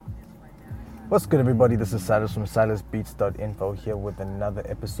What's good, everybody? This is Silas from SilasBeats.info here with another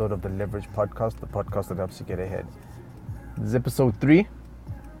episode of the Leverage Podcast, the podcast that helps you get ahead. This is episode 3,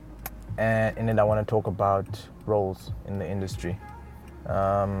 and in it I want to talk about roles in the industry.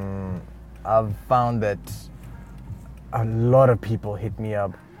 I've found that a lot of people hit me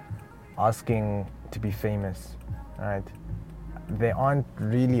up asking to be famous, right? They aren't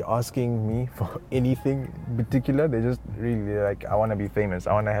really asking me for anything in particular. They're just really like, I want to be famous.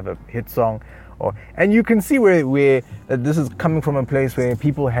 I want to have a hit song. And you can see where that this is coming from a place where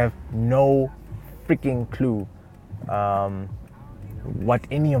people have no freaking clue what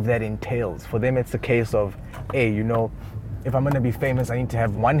any of that entails. For them, it's a case of, hey, if I'm going to be famous, I need to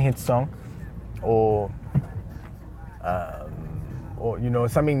have one hit song or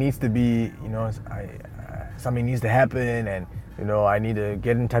something needs to be, something needs to happen, and I need to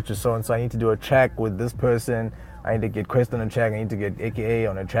get in touch with so and so. I need to do a track with this person. I need to get Quest on a track. I need to get AKA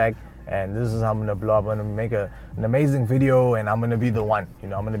on a track, and this is how I'm gonna blow up. I'm gonna make an amazing video, and I'm gonna be the one. I'm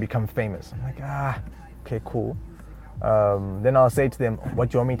gonna become famous. I'm like, okay, cool. Then I'll say to them,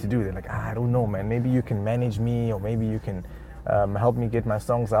 what do you want me to do? They're like, I don't know, man. Maybe you can manage me, or maybe you can help me get my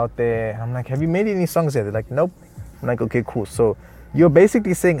songs out there. And I'm like, have you made any songs yet? They're like, nope. I'm like, okay, cool. So you're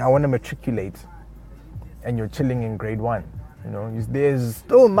basically saying I want to matriculate, and you're chilling in grade 1. There's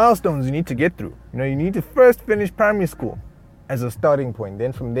still milestones you need to get through. You need to first finish primary school as a starting point.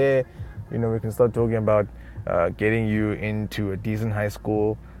 Then from there, we can start talking about getting you into a decent high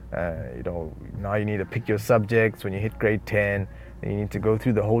school. Now you need to pick your subjects when you hit grade 10. Then you need to go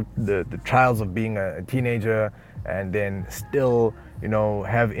through the trials of being a teenager, and then still,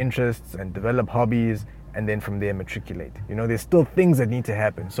 have interests and develop hobbies, and then from there matriculate. There's still things that need to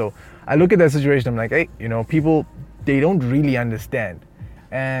happen. So I look at that situation, I'm like, hey, people, they don't really understand.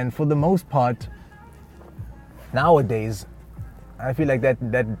 And for the most part, nowadays, I feel like that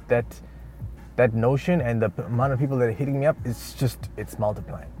notion and the amount of people that are hitting me up, it's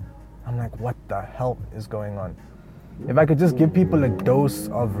multiplying. I'm like, what the hell is going on? If I could just give people a dose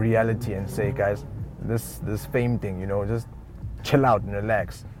of reality and say, guys, this fame thing, just chill out and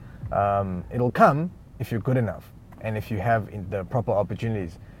relax. It'll come if you're good enough and if you have the proper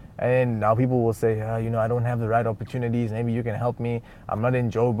opportunities. And now people will say, I don't have the right opportunities. Maybe you can help me. I'm not in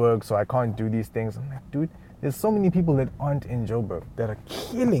Joburg, so I can't do these things. I'm like, dude, there's so many people that aren't in Joburg that are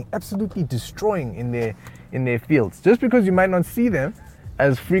killing, absolutely destroying in their fields. Just because you might not see them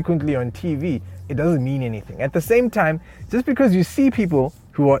as frequently on TV, it doesn't mean anything. At the same time, just because you see people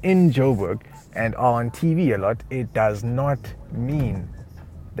who are in Joburg and are on TV a lot, it does not mean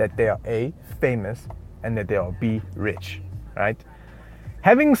that they are A, famous, and that they are B, rich, right?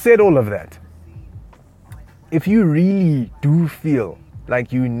 Having said all of that, if you really do feel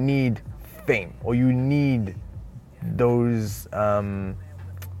like you need fame, or you need those the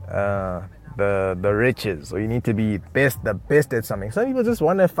riches, or you need to be the best at something. Some people just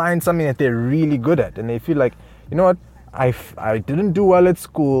want to find something that they're really good at, and they feel like, what, I didn't do well at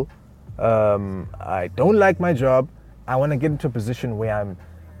school, I don't like my job, I want to get into a position where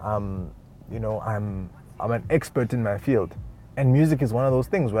I'm an expert in my field. And music is one of those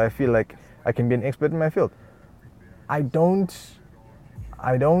things where I feel like I can be an expert in my field. I'm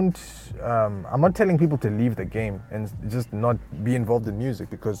not telling people to leave the game and just not be involved in music,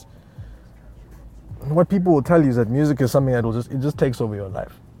 because what people will tell you is that music is something that it just takes over your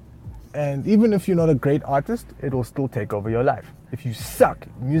life. And even if you're not a great artist, it will still take over your life. If you suck,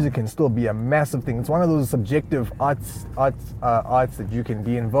 music can still be a massive thing. It's one of those subjective arts that you can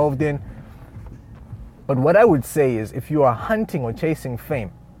be involved in. But what I would say is, if you are hunting or chasing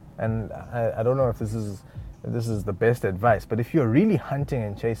fame, and I don't know if this is the best advice, but if you're really hunting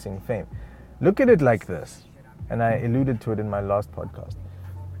and chasing fame, look at it like this. And I alluded to it in my last podcast.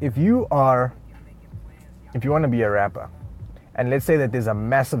 If you want to be a rapper, and let's say that there's a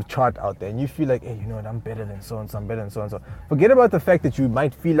massive chart out there, and you feel like, hey, I'm better than so and so, I'm better than so and so. Forget about the fact that you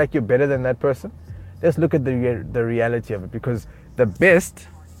might feel like you're better than that person. Let's look at the reality of it, because the best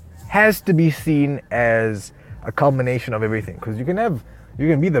has to be seen as a culmination of everything. Because you can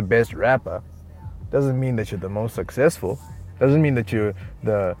be the best rapper, doesn't mean that you're the most successful, doesn't mean that you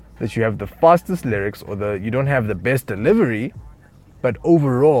have the fastest lyrics, or you don't have the best delivery. But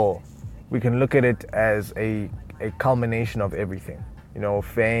overall, we can look at it as a culmination of everything.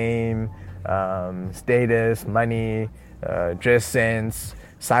 Fame, status, money, dress sense,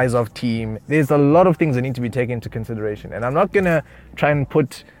 size of team. There's a lot of things that need to be taken into consideration. And I'm not gonna try and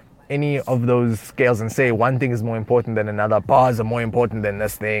put any of those scales and say one thing is more important than another. Bars are more important than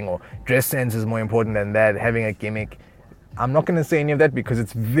this thing, or dress sense is more important than that, having a gimmick. I'm not going to say any of that, because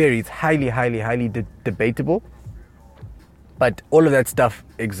it's highly debatable. But all of that stuff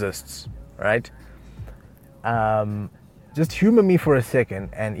exists, right? Just humor me for a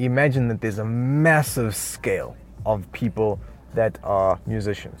second and imagine that there's a massive scale of people that are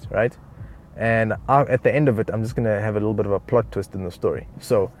musicians, right? And at the end of it, I'm just gonna have a little bit of a plot twist in the story.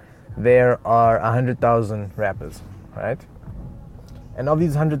 So there are 100,000 rappers, right? And of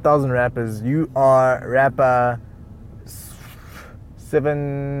these 100,000 rappers, you are rapper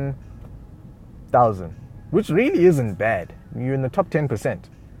 7,000, which really isn't bad. You're in the top 10%.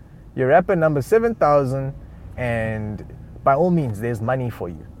 You're rapper number 7,000, and by all means, there's money for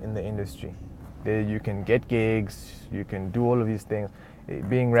you in the industry. There you can get gigs, you can do all of these things.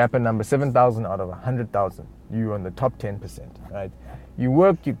 Being rapper number 7,000 out of 100,000, you're on the top 10%, right? You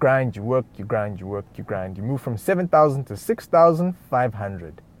work, you grind, you work, you grind, you work, you grind. You move from 7,000 to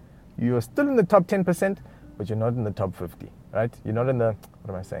 6,500. You're still in the top 10%, but you're not in the top 50, right? You're not in the,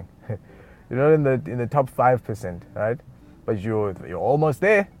 what am I saying? You're not in the top 5%, right? But you're almost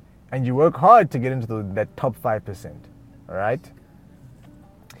there, and you work hard to get into that top 5%, all right?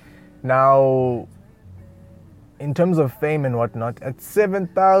 Now, in terms of fame and whatnot, at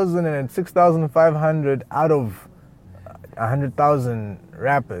 7,000 and at 6,500 out of 100,000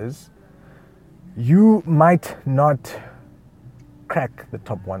 rappers, you might not crack the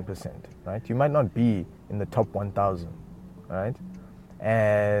top 1%, right? You might not be in the top 1,000, right?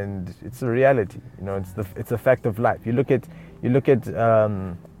 And it's a reality, you know. It's a fact of life. You look at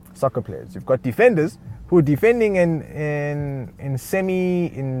soccer players. You've got defenders who are defending in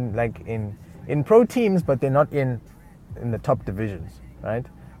pro teams, but they're not in the top divisions, right?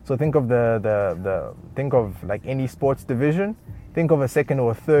 So think of think of like any sports division. Think of a second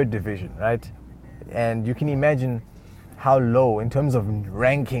or a third division, right? And you can imagine how low in terms of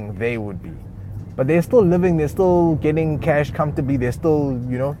ranking they would be. But they're still living, they're still getting cash comfortably, they're still,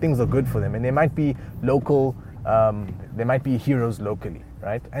 you know, things are good for them. And they might be local, they might be heroes locally,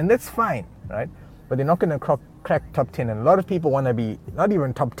 right? And that's fine, right? But they're not going to crack top 10. And a lot of people want to be, not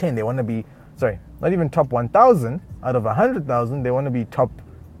even top 10, they want to be, not even top 1,000 out of 100,000, they want to be top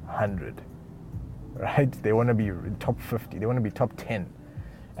 100, right? They want to be top 50, they want to be top 10.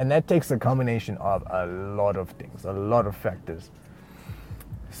 And that takes a combination of a lot of things, a lot of factors.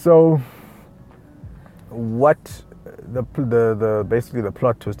 So what basically the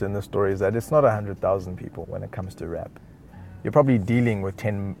plot twist in the story is that it's not 100,000 people when it comes to rap. You're probably dealing with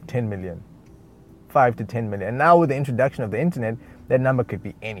 10 million, 5 to 10 million. And now with the introduction of the internet, that number could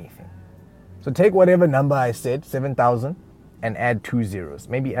be anything. So take whatever number I said, 7,000, and add 2 zeros,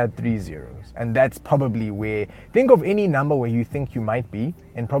 maybe add 3 zeros. And that's probably where, think of any number where you think you might be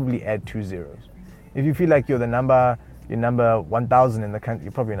and probably add 2 zeros. If you feel like you're number 1,000 in the country,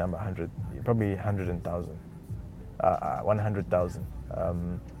 you're probably number 100. You're probably 100,000.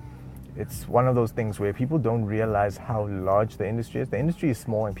 It's one of those things where people don't realize how large the industry is. The industry is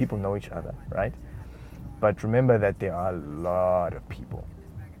small and people know each other, right? But remember that there are a lot of people.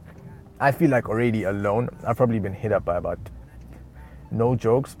 I feel like already alone, I've probably been hit up by about, no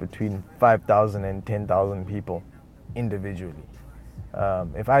jokes, between 5,000 and 10,000 people individually.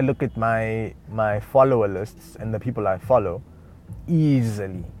 If I look at my follower lists and the people I follow,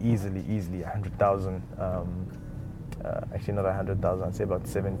 easily 100,000, actually not 100,000, I'd say about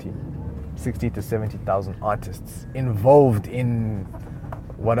 60 to 70,000 artists involved in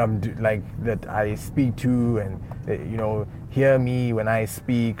what that I speak to, and hear me when I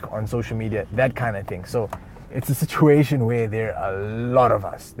speak on social media, that kind of thing. So it's a situation where there are a lot of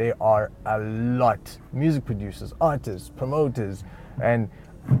us. There are a lot. Music producers, artists, promoters, and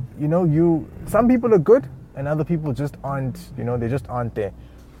some people are good and other people just aren't, they just aren't there.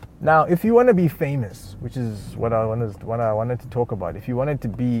 Now, if you want to be famous, which is what I wanted to talk about, if you want to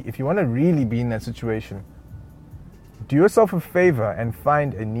really be in that situation, do yourself a favor and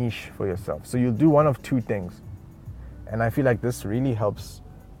find a niche for yourself. So you'll do one of two things. And I feel like this really helps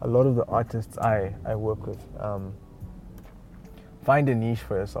a lot of the artists I work with. Find a niche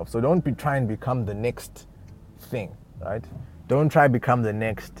for yourself. So don't try and become the next thing, right? Don't try to become the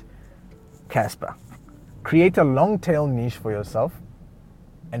next Casper. Create a long tail niche for yourself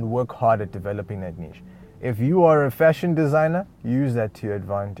and work hard at developing that niche. If you are a fashion designer, use that to your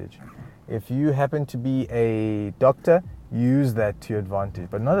advantage. If you happen to be a doctor, use that to your advantage,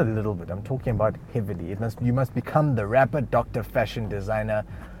 but not a little bit. I'm talking about heavily. You must become the rapper, doctor, fashion designer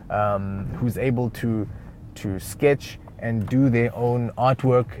who's able to sketch and do their own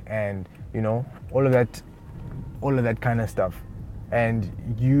artwork and all of that kind of stuff. And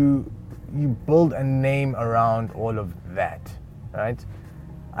you build a name around all of that, right?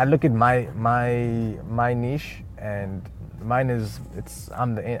 I look at my niche, and mine is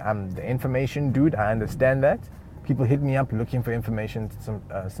I'm the information dude. I understand that. People hit me up looking for information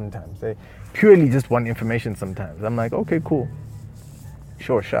sometimes. They purely just want information sometimes. I'm like, okay, cool.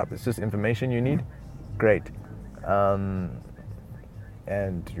 Sure, sharp. It's just information you need. Great. And,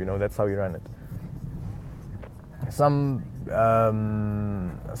 that's how you run it. Sometimes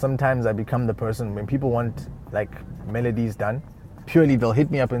I become the person when people want like melodies done. Purely, they'll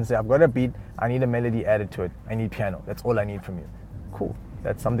hit me up and say, I've got a beat. I need a melody added to it. I need piano. That's all I need from you. Cool.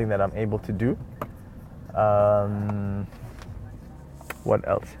 That's something that I'm able to do. What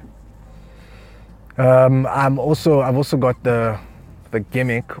else? I've also got the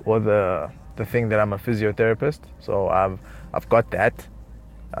gimmick or the thing that I'm a physiotherapist. So I've got that.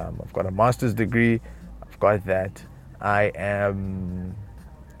 I've got a master's degree. I've got that. I am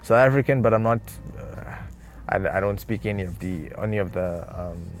South African, but I'm not. I don't speak any of the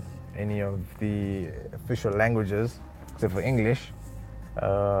official languages except for English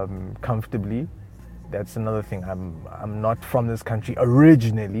comfortably. That's another thing. I'm not from this country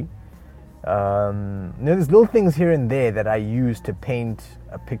originally. There's little things here and there that I use to paint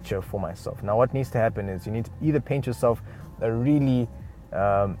a picture for myself. Now, what needs to happen is you need to either paint yourself a really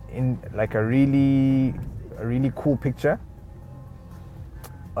cool picture,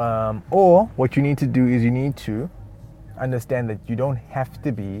 or what you need to do is you need to understand that you don't have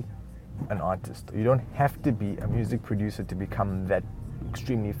to be an artist. You don't have to be a music producer to become that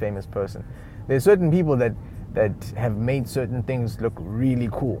extremely famous person. There's certain people that have made certain things look really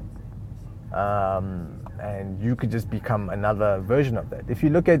cool, and you could just become another version of that. If you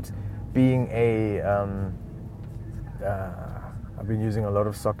look at being I've been using a lot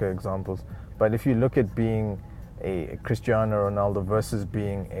of soccer examples, but if you look at being a Cristiano Ronaldo versus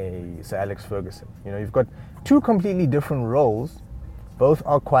being a Sir Alex Ferguson, you've got two completely different roles. Both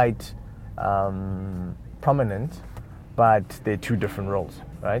are quite prominent, but they're two different roles,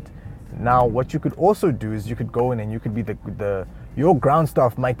 right? Now, what you could also do is you could go in and you could be your ground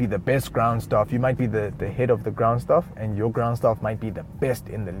staff might be the best ground staff. You might be the head of the ground staff, and your ground staff might be the best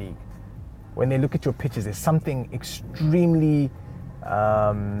in the league. When they look at your pictures, there's something extremely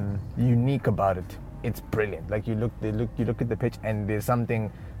unique about it. It's brilliant. Like you look at the pitch, and there's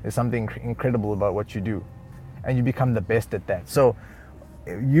something incredible about what you do, and you become the best at that. So,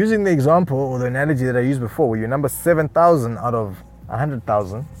 using the example or the analogy that I used before, where you're number 7,000 out of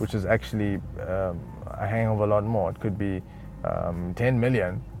 100,000, which is actually a hang of a lot more. It could be 10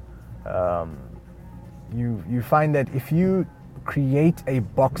 million. You find that if you create a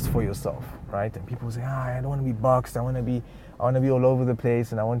box for yourself, right? And people say, I don't want to be boxed. I want to be all over the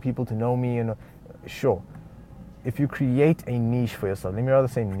place, and I want people to know me. Sure. If you create a niche for yourself, let me rather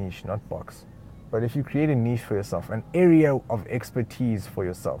say niche, not box. But if you create a niche for yourself, an area of expertise for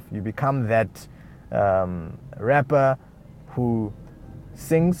yourself, you become that rapper who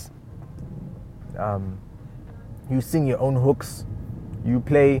sings. You sing your own hooks. You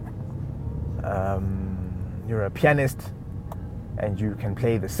play. You're a pianist, and you can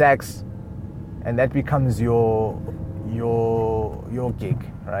play the sax, and that becomes your gig,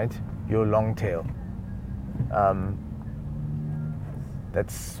 right? Your long tail.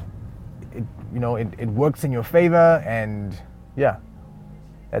 That's it. It works in your favor, and yeah,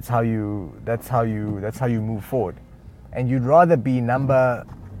 that's how you move forward. And you end up being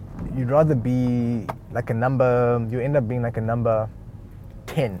like a number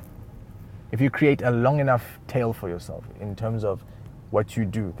 10 if you create a long enough tail for yourself in terms of what you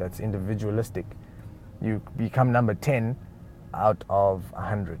do. That's individualistic. You become number 10 out of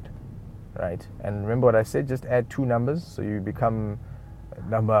 100, right? And remember what I said, just add two numbers, so you become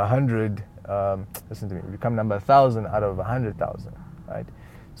number 100. Listen to me, you become number 1,000 out of 100,000, right?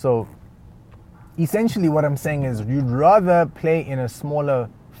 So essentially what I'm saying is you'd rather play in a smaller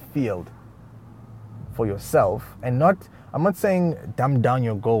field for yourself, and I'm not saying dumb down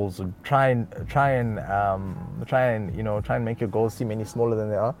your goals or try and make your goals seem any smaller than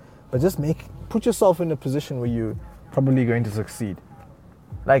they are, but just put yourself in a position where you're probably going to succeed.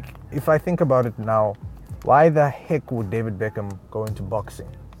 Like, if I think about it now, why the heck would David Beckham go into boxing,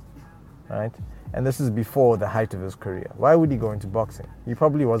 right? And this is before the height of his career. Why would he go into boxing? He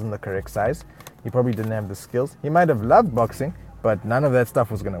probably wasn't the correct size. He probably didn't have the skills. He might have loved boxing, but none of that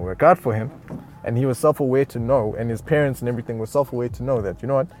stuff was going to work out for him. And he was self-aware to know, and his parents and everything were self-aware to know that,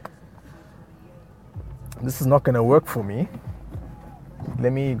 this is not going to work for me.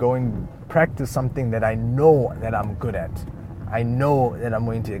 Let me go and practice something that I know that I'm good at. I know that I'm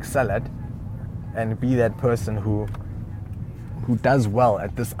going to excel at, and be that person who does well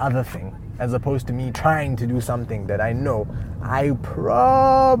at this other thing, as opposed to me trying to do something that I know I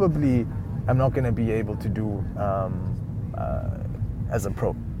probably am not going to be able to do as a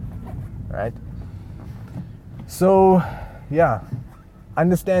pro, right? So, yeah,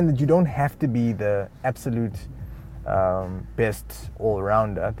 understand that you don't have to be the absolute best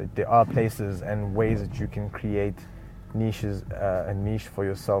all-rounder. That there are places and ways that you can create niches, a niche for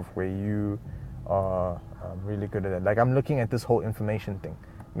yourself where you are really good at it. Like, I'm looking at this whole information thing,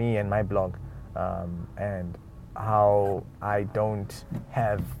 me and my blog, and how I don't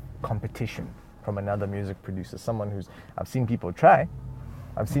have competition from another music producer. Someone who's, I've seen people try,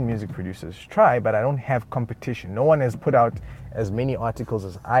 I've seen music producers try, but I don't have competition. No one has put out as many articles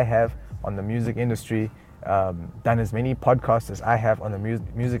as I have on the music industry, done as many podcasts as I have on the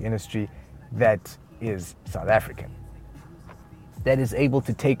music industry that is South African, that is able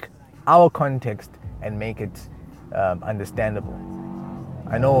to take our context and make it understandable.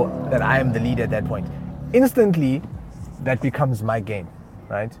 I know that I am the lead at that point. Instantly, that becomes my game,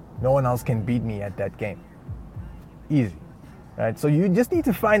 right? No one else can beat me at that game. Easy, right? So you just need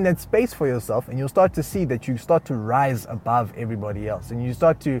to find that space for yourself, and you'll start to see that you start to rise above everybody else. And you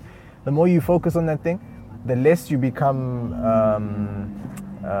start to, the more you focus on that thing, the less you become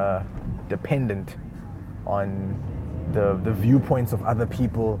dependent on the viewpoints of other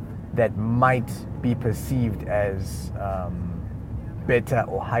people that might be perceived as better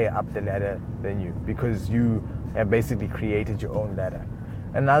or higher up the ladder than you, because you have basically created your own ladder.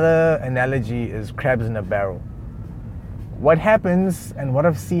 Another analogy is crabs in a barrel. What happens, and what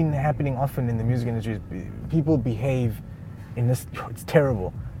I've seen happening often in the music industry, is people behave in this, it's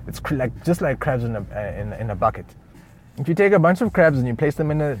terrible. It's like just like crabs in a bucket. If you take a bunch of crabs and you place them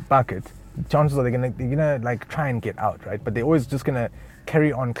in a bucket, chances are they're gonna like try and get out, right? But they're always just gonna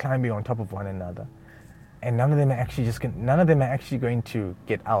carry on climbing on top of one another, and none of them are actually going to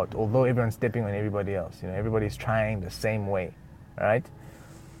get out. Although everyone's stepping on everybody else, everybody's trying the same way, right?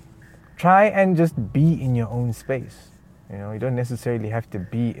 Try and just be in your own space. You don't necessarily have to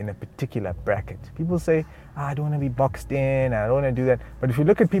be in a particular bracket. People say, I don't want to be boxed in, I don't want to do that. But if you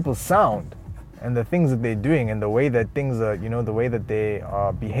look at people's sound and the things that they're doing and the way that things are, the way that they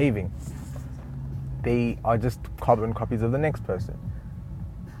are behaving, they are just carbon copies of the next person.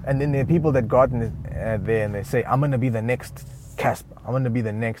 And then there are people that go out there and they say, I'm going to be the next Casper, I'm going to be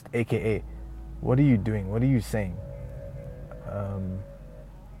the next AKA. What are you doing? What are you saying?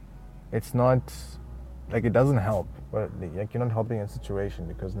 It's not, like, it doesn't help. Like, you're not helping a situation,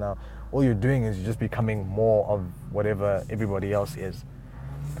 because now all you're doing is you're just becoming more of whatever everybody else is.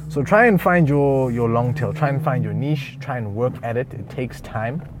 So try and find your long tail, try and find your niche, try and work at it. It takes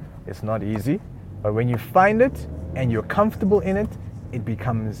time, it's not easy, but when you find it and you're comfortable in it, it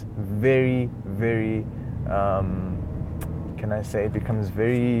becomes very, very, it becomes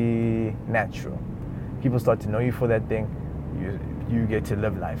very natural. People start to know you for that thing. You get to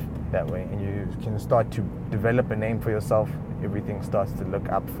live life that way, and you can start to develop a name for yourself. Everything starts to look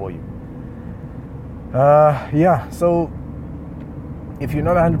up for you. So if you're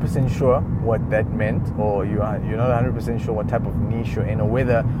not 100% sure what that meant, or you're not 100% sure what type of niche you're in, or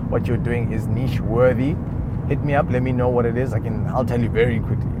whether what you're doing is niche worthy, hit me up, let me know what it is. I'll tell you very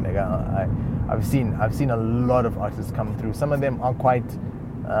quickly. Like, I've seen a lot of artists come through. Some of them are quite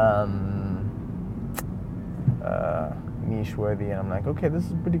niche worthy, and I'm like, okay, this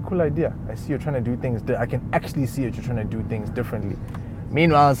is a pretty cool idea. I see you're trying to do things. I can actually see that you're trying to do things differently.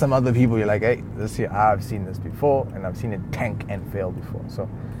 Meanwhile, some other people, you're like, hey, this here, I've seen this before, and I've seen it tank and fail before. So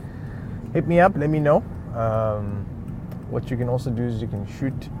hit me up, let me know. What you can also do is you can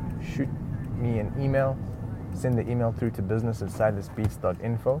shoot me an email. Send the email through to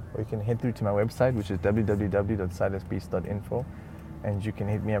business@silasbeats.info, or you can head through to my website, which is www.silasbeats.info, and you can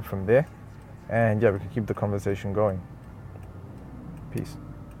hit me up from there. And yeah, we can keep the conversation going. Peace.